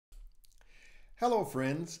Hello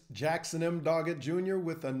friends, Jackson M. Doggette Jr.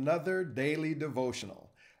 with another daily devotional.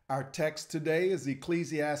 Our text today is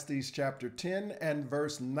Ecclesiastes chapter 10 and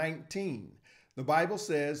verse 19. The Bible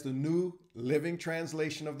says, the New Living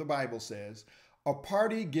Translation of the Bible says, "A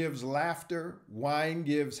party gives laughter, wine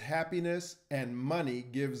gives happiness, and money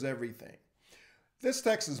gives everything." This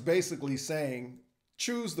text is basically saying,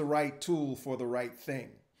 choose the right tool for the right thing.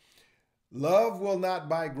 Love will not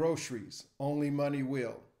buy groceries, only money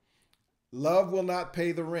will. Love will not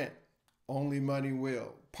pay the rent, only money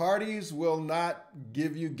will. Parties will not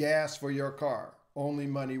give you gas for your car, only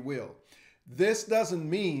money will. This doesn't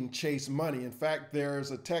mean chase money. In fact,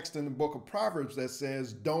 there's a text in the book of Proverbs that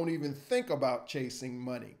says, don't even think about chasing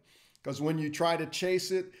money. Because when you try to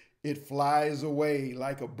chase it, it flies away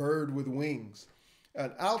like a bird with wings.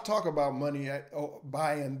 And I'll talk about money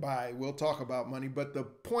by and by. We'll talk about money. But the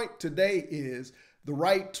point today is the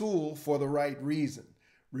right tool for the right reason.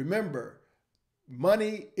 Remember,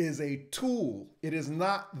 money is a tool. It is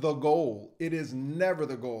not the goal. It is never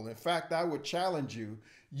the goal. In fact, I would challenge you,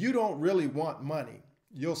 you don't really want money.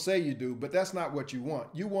 You'll say you do, but that's not what you want.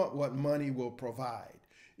 You want what money will provide.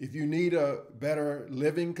 If you need a better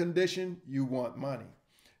living condition, you want money.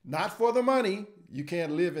 Not for the money. You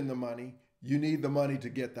can't live in the money. You need the money to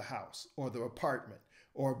get the house or the apartment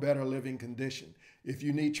or a better living condition. If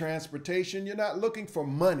you need transportation, you're not looking for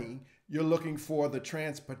money. You're looking for the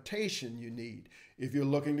transportation you need. If you're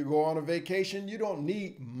looking to go on a vacation, you don't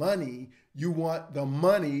need money. You want the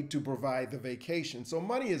money to provide the vacation. So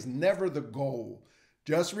money is never the goal.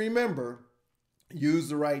 Just remember, use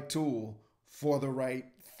the right tool for the right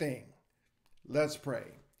thing. Let's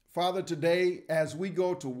pray. Father, today, as we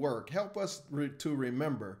go to work, help us to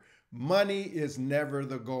remember money is never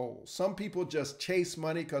the goal. Some people just chase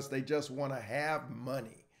money because they just want to have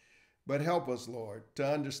money. But help us, Lord, to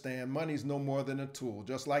understand money is no more than a tool.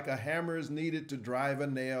 Just like a hammer is needed to drive a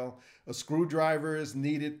nail, a screwdriver is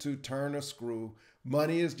needed to turn a screw.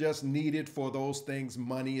 Money is just needed for those things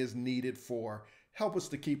money is needed for. Help us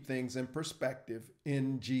to keep things in perspective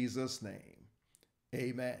in Jesus' name.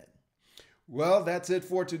 Amen. Well, that's it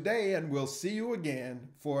for today, and we'll see you again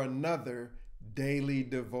for another daily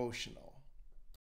devotional.